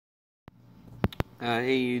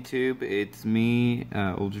Hey YouTube, it's me,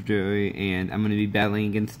 Ultra Joey, and I'm going to be battling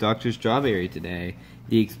against Dr. Strawberry today.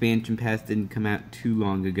 The expansion pass didn't come out too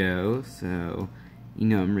long ago, so,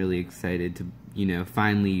 I'm really excited to,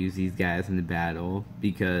 finally use these guys in the battle,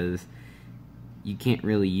 because you can't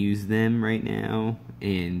really use them right now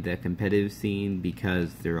in the competitive scene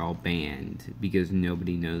because they're all banned, because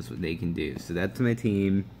nobody knows what they can do. So that's my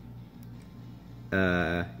team.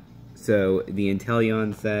 So the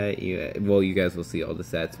Inteleon set, well, you guys will see all the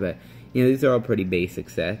sets, but these are all pretty basic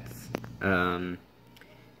sets.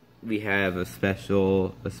 We have a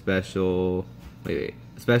special, physical,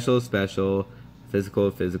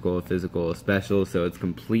 special, so it's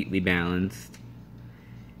completely balanced.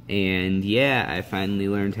 And yeah, I finally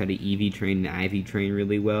learned how to EV train and IV train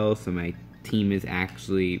really well, so my team is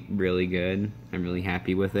actually really good. I'm really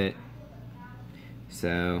happy with it.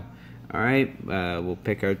 So, alright, we'll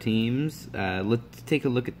pick our teams. Let's take a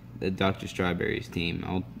look at Dr. Strawberry's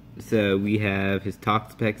team. So we have his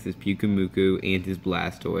Toxapex, his Pukumuku, and his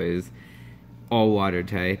Blastoise. All water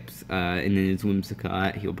types. And then his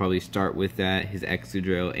Whimsicott, he'll probably start with that, his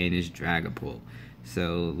Excadrill, and his Dragapult.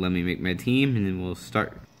 So let me make my team, and then we'll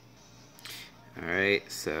start.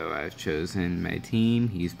 Alright, so I've chosen my team.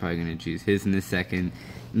 He's probably going to choose his in a second.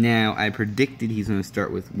 Now, I predicted he's going to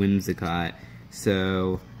start with Whimsicott,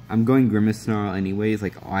 so I'm going Grimmsnarl anyways.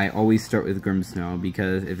 Like, I always start with Grimmsnarl,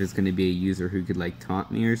 because if it's going to be a user who could, like, taunt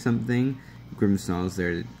me or something, Grimmsnarl's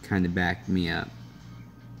there to kind of back me up.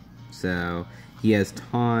 So, he has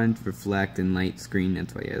Taunt, Reflect, and Light Screen.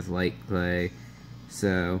 That's why he has Light Clay.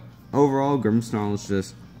 So, overall, Grimmsnarl is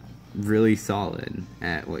just really solid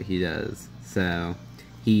at what he does. So,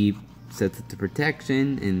 he sets it to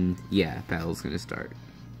protection, and yeah, battle's gonna start.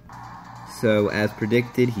 So, as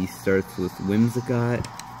predicted, he starts with Whimsicott.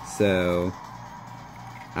 So,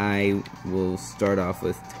 I will start off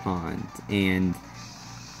with Taunt, and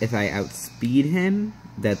if I outspeed him,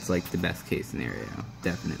 that's like the best case scenario,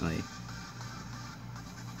 definitely.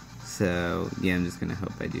 So, yeah, I'm just gonna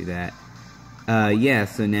hope I do that. Yeah,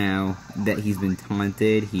 so now that he's been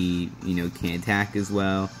taunted, he, can't attack as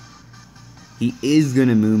well. He is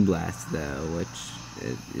gonna Moonblast, though, which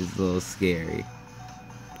is a little scary.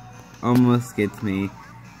 Almost gets me.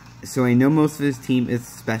 So I know most of his team is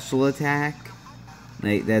special attack.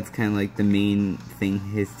 Like, that's kind of like the main thing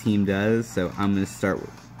his team does, so I'm gonna start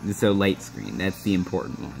with, so Light Screen, that's the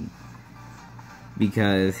important one.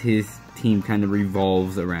 Because his team kind of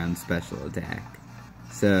revolves around special attack.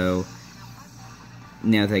 So,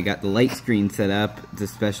 now that I got the Light Screen set up, the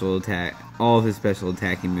special attack, all of his special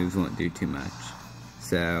attacking moves won't do too much.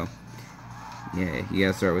 So, yeah, you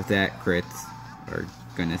gotta start with that. Crits are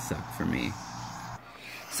gonna suck for me.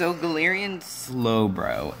 So, Galarian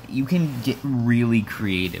Slowbro, you can get really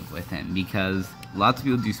creative with him, because lots of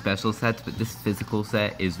people do special sets, but this physical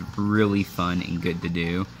set is really fun and good to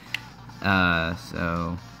do.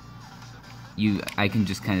 So, I can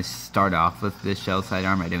just kind of start off with this Shell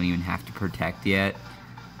Sidearm. I don't even have to protect yet.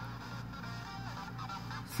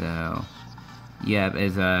 So, yeah,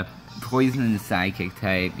 as a Poison and Psychic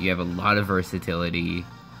type, you have a lot of versatility.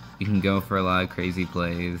 You can go for a lot of crazy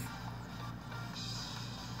plays.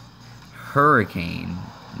 Hurricane,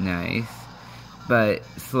 nice. But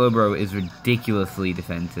Slowbro is ridiculously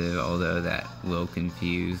defensive, although that will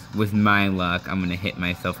confuse. With my luck, I'm going to hit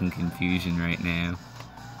myself in confusion right now.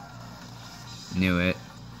 Knew it.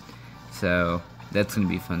 So, that's going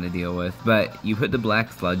to be fun to deal with. But you put the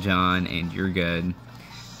Black Sludge on, and you're good.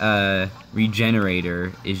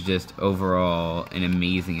 Regenerator is just overall an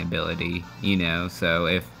amazing ability, so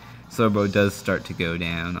if Slowbro does start to go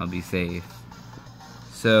down, I'll be safe.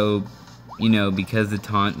 So, because the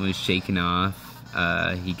taunt was shaken off,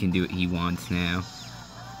 he can do what he wants now.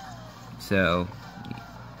 So,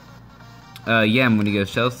 yeah, I'm gonna go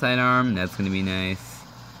Shell Sidearm, that's gonna be nice.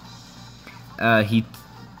 He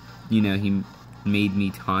made me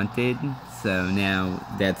taunted, so now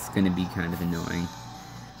that's gonna be kind of annoying.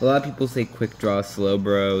 A lot of people say Quick Draw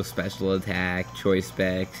Slowbro, Special Attack, Choice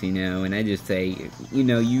Specs, and I just say,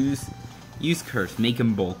 use Curse, make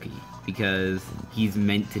him bulky, because he's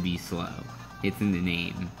meant to be slow. It's in the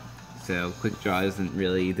name. So Quick Draw isn't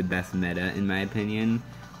really the best meta, in my opinion.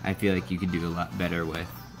 I feel like you could do a lot better with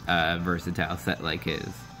a versatile set like his.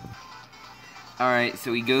 Alright,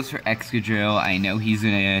 so he goes for Excadrill. I know he's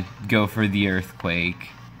gonna go for the Earthquake.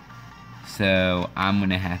 So I'm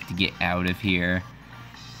gonna have to get out of here.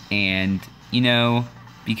 And,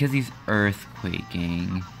 because he's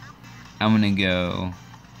Earthquaking, I'm gonna go,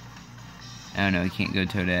 I don't know, I can't go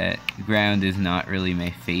Toadette. Ground is not really my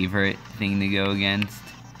favorite thing to go against.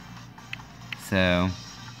 So,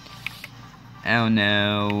 I don't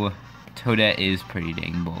know, Toadette is pretty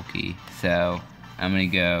dang bulky. So I'm gonna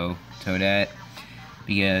go Toadette,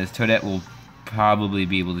 because Toadette will probably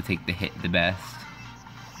be able to take the hit the best.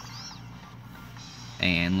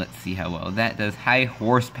 And let's see how well that does. High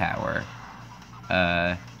horsepower.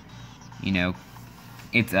 You know,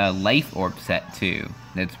 it's a life orb set too.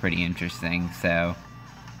 That's pretty interesting. So,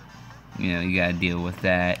 you know, you gotta deal with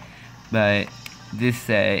that. But this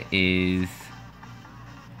set is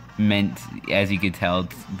meant, as you could tell,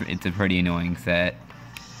 it's a pretty annoying set.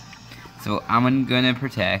 So I'm gonna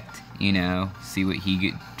protect, you know, see what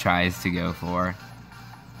he tries to go for.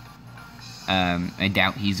 I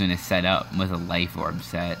doubt he's gonna set up with a life orb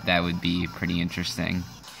set. That would be pretty interesting.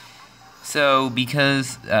 So,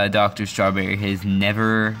 because Dr. Strawberry has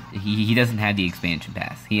never, he doesn't have the expansion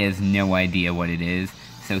pass. He has no idea what it is.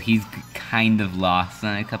 So he's kind of lost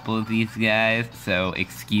on a couple of these guys. So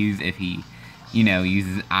excuse if he, you know,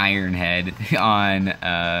 uses Iron Head on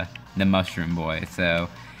the Mushroom Boy. So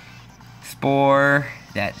Spore,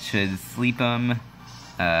 that should sleep him.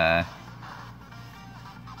 Iron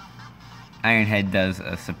Head does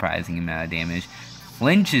a surprising amount of damage.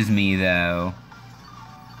 Flinches me though.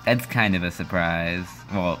 That's kind of a surprise.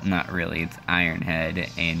 Well, not really. It's Iron Head,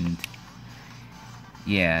 and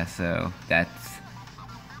yeah, so that's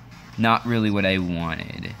not really what I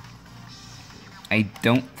wanted. I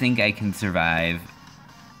don't think I can survive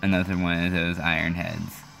another one of those Iron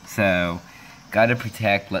Heads. So, gotta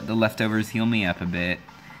protect, let the leftovers heal me up a bit.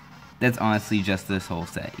 That's honestly just this whole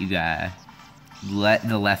set. You gotta let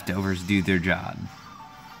the leftovers do their job.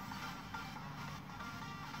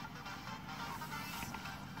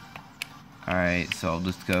 Alright, so I'll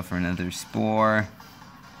just go for another Spore.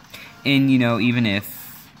 And, you know, even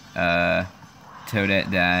if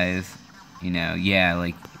Toadette dies, you know, yeah,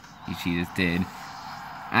 like she just did,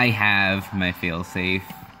 I have my failsafe,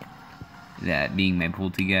 that being my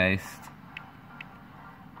Poltergeist.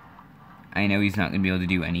 I know he's not going to be able to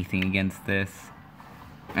do anything against this.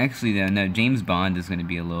 Actually, though, no, James Bond is going to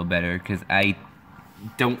be a little better, because I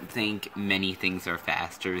don't think many things are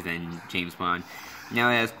faster than James Bond. Now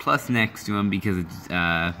it has plus next to him because it's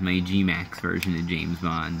my G-Max version of James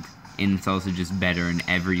Bond. And it's also just better in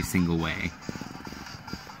every single way.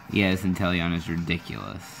 Yes, Inteleon is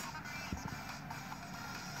ridiculous.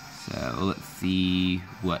 So let's see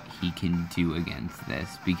what he can do against this,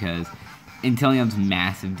 because Inteleon's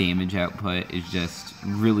massive damage output is just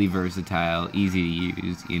really versatile, easy to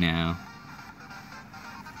use, you know.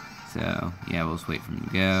 So yeah, we'll just wait for him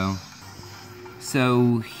to go.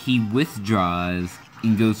 So he withdraws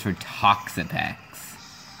and goes for Toxapex.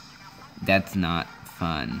 That's not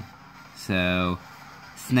fun. So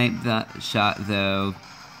snipe shot though,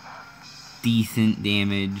 decent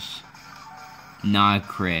damage, not a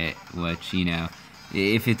crit, which, you know,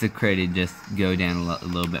 if it's a crit it'd just go down a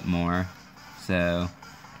little bit more. So,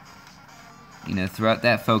 you know, throw out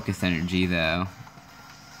that focus energy though,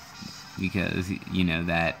 because, you know,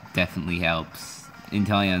 that definitely helps.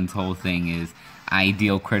 Inteleon's whole thing is I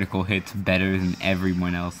deal critical hits better than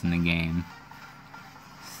everyone else in the game.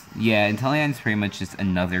 Yeah, Inteleon's pretty much just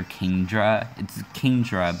another Kingdra. It's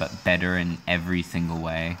Kingdra, but better in every single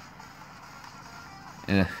way.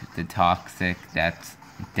 Ugh, the Toxic, that's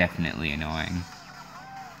definitely annoying.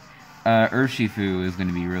 Urshifu is going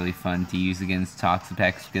to be really fun to use against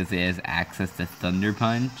Toxapex because it has access to Thunder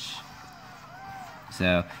Punch.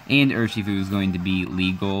 So, and Urshifu is going to be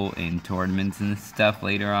legal in tournaments and stuff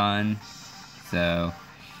later on. So,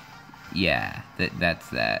 yeah, that's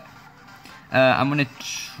that. I'm gonna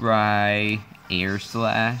try Air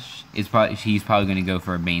Slash. He's probably gonna go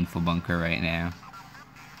for a Baneful Bunker right now.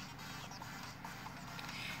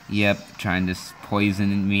 Yep, trying to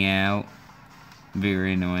poison me out.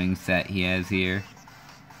 Very annoying set he has here.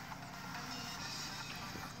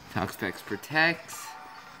 Toxapex protects.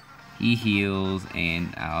 He heals,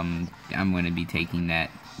 and I'm gonna be taking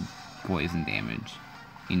that poison damage.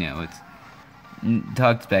 You know,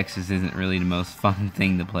 Toxapex just isn't really the most fun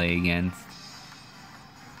thing to play against.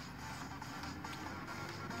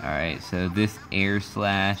 Alright, so this Air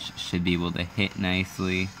Slash should be able to hit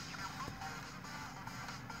nicely.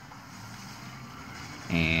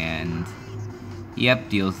 And, yep,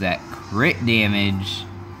 deals that crit damage.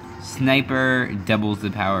 Sniper doubles the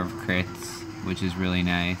power of crits, which is really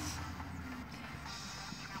nice.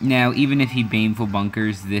 Now, even if he Baneful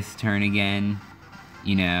Bunkers this turn again,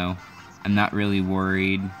 you know, I'm not really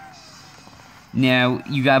worried. Now,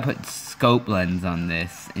 you gotta put Scope Lens on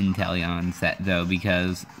this Inteleon set, though,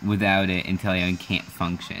 because without it, Inteleon can't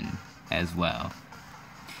function as well.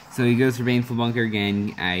 So he goes for Baneful Bunker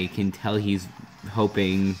again. I can tell he's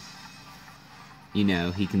hoping, you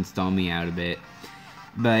know, he can stall me out a bit.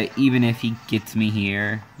 But even if he gets me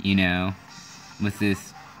here, you know, with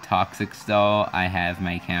this Toxic Stall, I have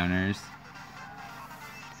my counters.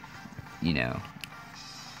 You know,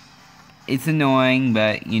 it's annoying,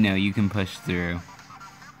 but, you know, you can push through.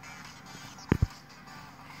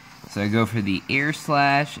 So I go for the Air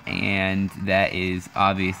Slash, and that is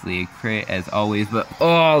obviously a crit, as always, but,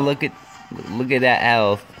 oh, look at that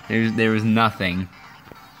elf. There was nothing.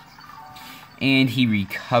 And he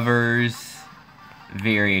recovers.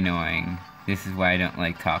 Very annoying. This is why I don't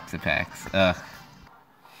like Toxapex. Ugh.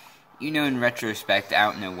 You know, in retrospect, I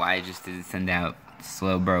don't know why I just didn't send out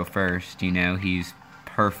Slowbro first. You know, he's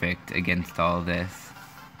perfect against all of this.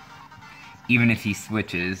 Even if he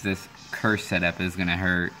switches, this curse setup is gonna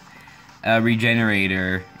hurt.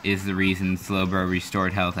 Regenerator is the reason Slowbro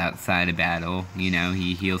restored health outside of battle. You know,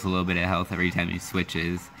 he heals a little bit of health every time he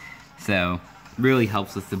switches. So, really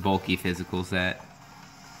helps with the bulky physical set.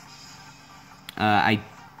 I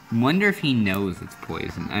wonder if he knows it's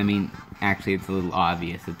poison. I mean, actually it's a little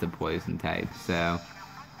obvious it's a poison type, so...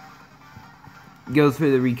 Goes for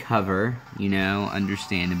the recover, you know,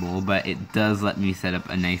 understandable, but it does let me set up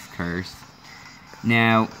a nice curse.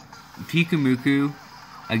 Now, Pikumuku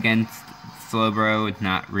against Slowbro is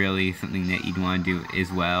not really something that you'd want to do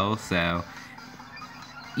as well, so...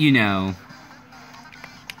 You know,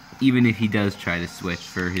 even if he does try to switch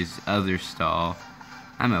for his other stall,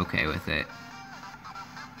 I'm okay with it.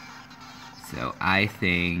 So I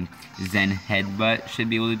think Zen Headbutt should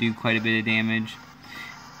be able to do quite a bit of damage.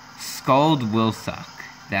 Scald will suck.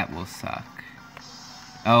 That will suck.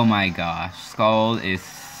 Oh my gosh. Scald is...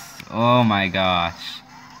 Oh my gosh.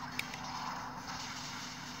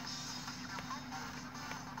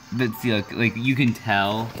 But see, like you can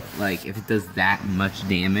tell, like, if it does that much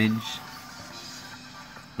damage,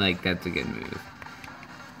 like, that's a good move.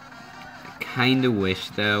 Kinda wish,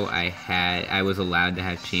 though, I was allowed to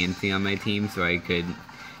have Chansey on my team, so I could...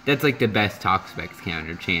 That's like the best Toxapex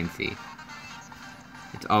counter, Chansey.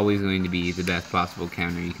 It's always going to be the best possible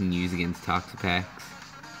counter you can use against Toxapex.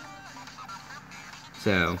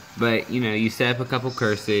 So, but, you know, you set up a couple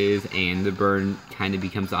curses, and the burn kind of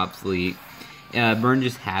becomes obsolete. Burn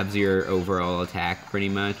just halves your overall attack, pretty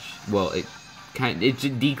much. Well, it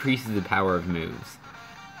just decreases the power of moves.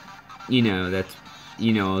 You know, that's...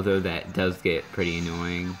 You know, although that does get pretty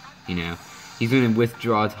annoying, you know. He's going to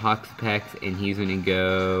withdraw Toxapex, and he's going to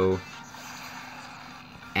go...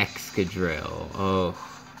 Excadrill. Oh.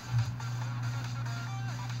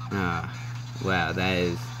 Ah. Wow, that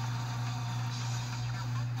is...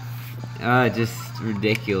 just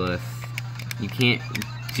ridiculous. You can't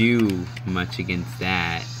do much against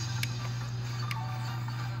that.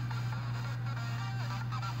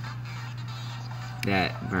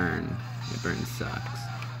 That burn sucks.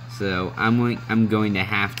 So I'm going to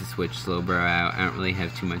have to switch Slowbro out. I don't really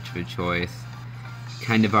have too much of a choice.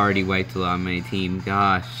 Kind of already wiped a lot on my team.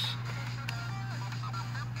 Gosh.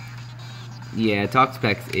 Yeah,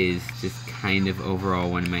 Toxapex is just kind of overall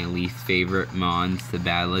one of my least favorite mons to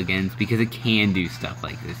battle against because it can do stuff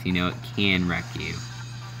like this. You know, it can wreck you.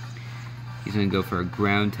 He's going to go for a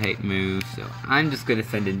ground type move, so I'm just going to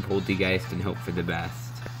send in Poltegeist and hope for the best.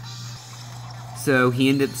 So he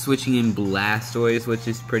ended up switching in Blastoise, which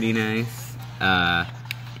is pretty nice. I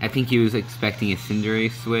think he was expecting a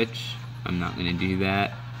Cinderace switch. I'm not going to do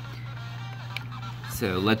that.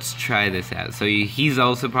 So let's try this out. So he's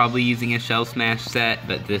also probably using a Shell Smash set,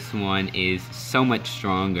 but this one is so much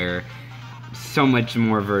stronger, so much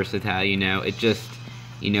more versatile, you know. It just,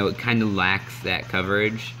 you know, it kind of lacks that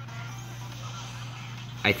coverage.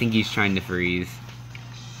 I think he's trying to freeze.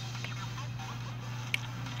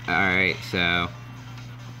 Alright, so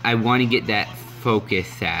I want to get that Focus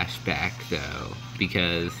Sash back, though,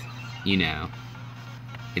 because, you know,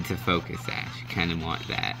 it's a Focus Sash. You kind of want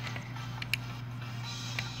that.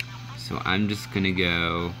 So I'm just going to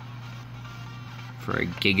go for a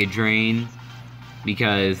Giga Drain,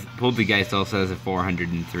 because Poltegeist also has a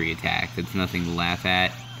 403 attack. That's nothing to laugh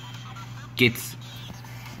at. Gets...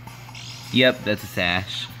 Yep, that's a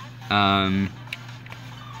Sash.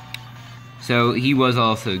 So he was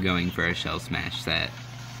also going for a Shell Smash set.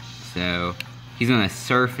 So he's on a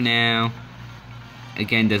Surf now.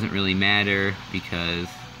 Again, doesn't really matter because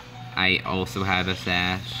I also have a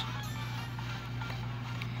Sash.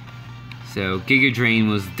 So Giga Drain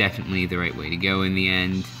was definitely the right way to go in the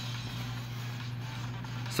end.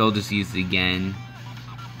 So I'll just use it again.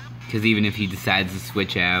 Because even if he decides to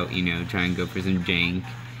switch out, you know, try and go for some jank,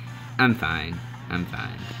 I'm fine. I'm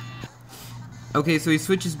fine. Okay, so he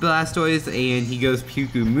switches Blastoise and he goes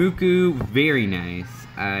Pikumuku. Very nice.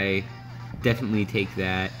 I definitely take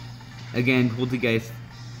that. Again, Poltegeist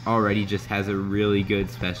already just has a really good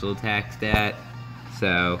special attack stat,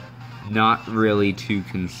 so not really too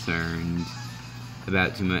concerned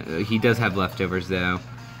about too much. He does have leftovers though.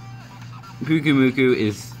 Pukumuku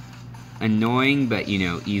is annoying, but you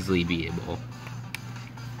know, easily beatable.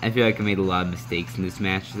 I feel like I made a lot of mistakes in this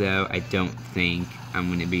match though. I don't think I'm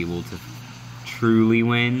going to be able to truly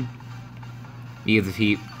win, because if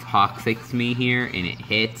he Toxics me here and it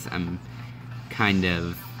hits, I'm kind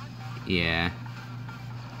of, yeah.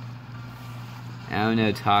 I don't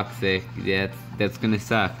know, Toxic, that's gonna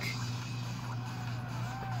suck.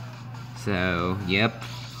 So, yep.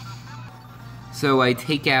 So I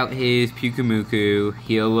take out his Pukumuku,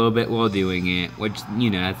 heal a little bit while doing it, which, you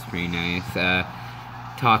know, that's pretty nice.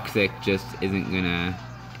 Toxic just isn't gonna,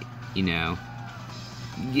 you know,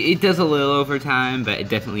 it does a little over time, but it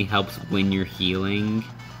definitely helps when you're healing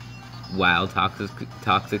while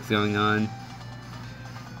Toxic's going on.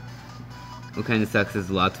 What kind of sucks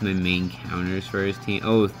is lots of my main counters for his team.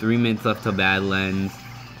 Oh, 3 minutes left till Battle ends.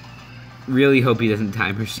 Really hope he doesn't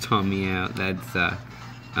timer stall me out. That's,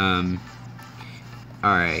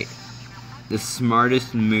 alright. The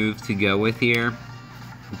smartest move to go with here,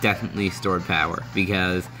 definitely stored power.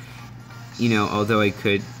 Because, you know, although I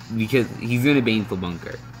could, because he's going to Baneful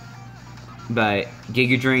Bunker. But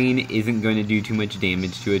Giga Drain isn't going to do too much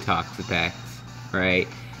damage to a Toxapex, right?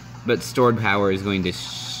 But stored power is going to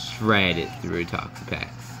shred it through a Toxapex.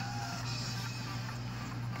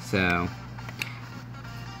 So,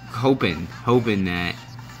 hoping that,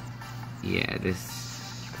 yeah,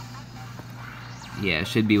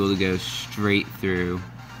 should be able to go straight through.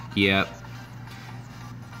 Yep.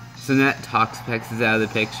 So that Toxapex is out of the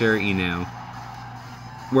picture, you know.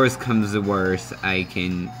 Worst comes to worst, I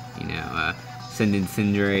can, you know, send in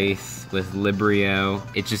Cinderace with Librio.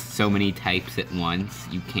 It's just so many types at once.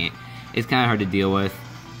 You can't, it's kind of hard to deal with.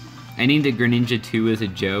 I named it Greninja 2 as a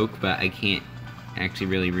joke, but I can't actually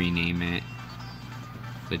really rename it,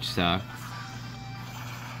 which sucks.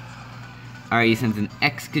 Alright, he sends an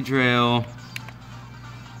Excadrill.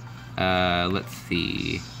 Let's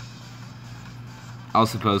see. I'll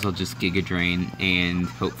suppose I'll just Giga Drain and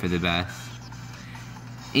hope for the best.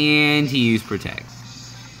 And he used Protect.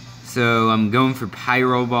 So I'm going for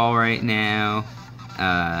Pyro Ball right now.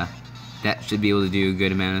 That should be able to do a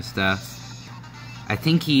good amount of stuff. I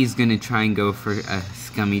think he's gonna try and go for a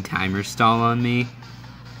Scummy Timer Stall on me,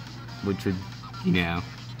 which would, you know,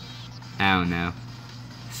 I don't know.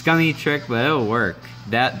 Scummy trick, but it'll work.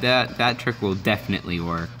 That trick will definitely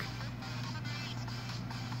work.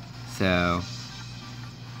 So,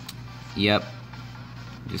 yep.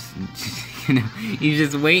 Just you know, he's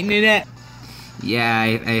just waiting it out.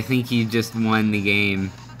 Yeah, I think he just won the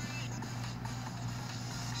game.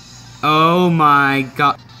 Oh my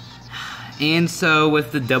god. And so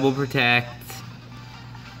with the double protect,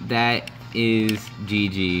 that is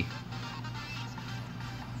GG.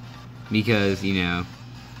 Because, you know,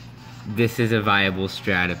 this is a viable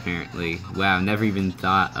strat apparently. Wow, never even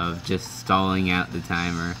thought of just stalling out the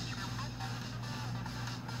timer.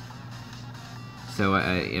 So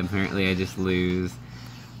apparently I just lose.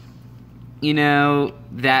 You know,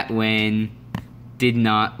 that win, did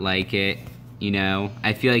not like it. You know,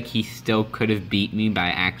 I feel like he still could have beat me by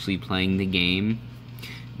actually playing the game.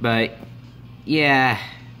 But, yeah,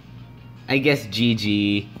 I guess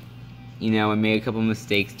GG. You know, I made a couple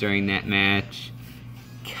mistakes during that match.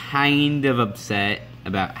 Kind of upset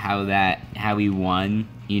about how he won.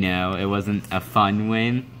 You know, it wasn't a fun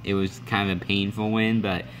win. It was kind of a painful win,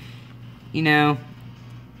 but, you know,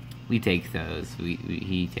 we take those.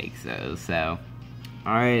 He takes those, so.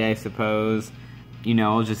 Alright, I suppose. You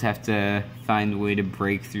know, I'll just have to find a way to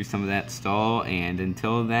break through some of that stall, and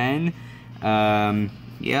until then,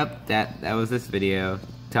 yep, that was this video.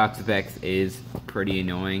 Toxapex is pretty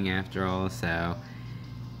annoying after all, so,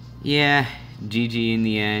 yeah, GG in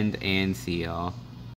the end, and see y'all.